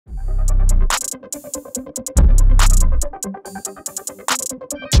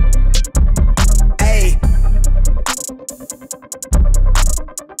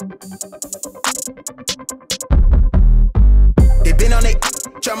Been on they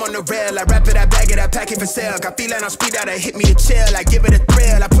drum on the rail. I rap it, I bag it, I pack it for sale. Got feeling on speed out, hit me to chill. I give it a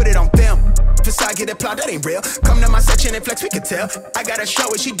thrill, I put it on film. Facade get applaud, that ain't real. Come to my section and flex, we can tell. I got a show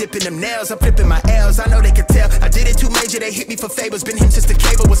where she dipping them nails. I'm flipping my L's, I know they can tell. I did it too major, they hit me for favors. Been him since the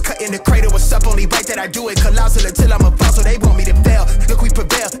cable was cut in the cradle. What's up, only right that I do it. Colossal until I'm a fall, so they want me to fail. Look, we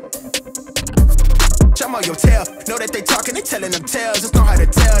prevail. I'm on your tail. Know that they talking, they telling them tales. Just know how to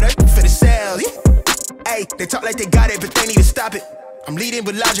tell, that for the sale. Hey, they talk like they got it, but they need to stop it. I'm leading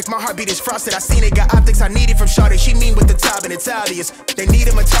with logic, my heartbeat is frosted. I seen it, got optics I needed from Shawty. She mean with the top and it's obvious. They need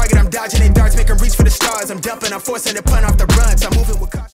him a target, I'm dodging their darts, make them reach for the stars. I'm dumping, I'm forcing the pun off the runs. I'm moving with caution.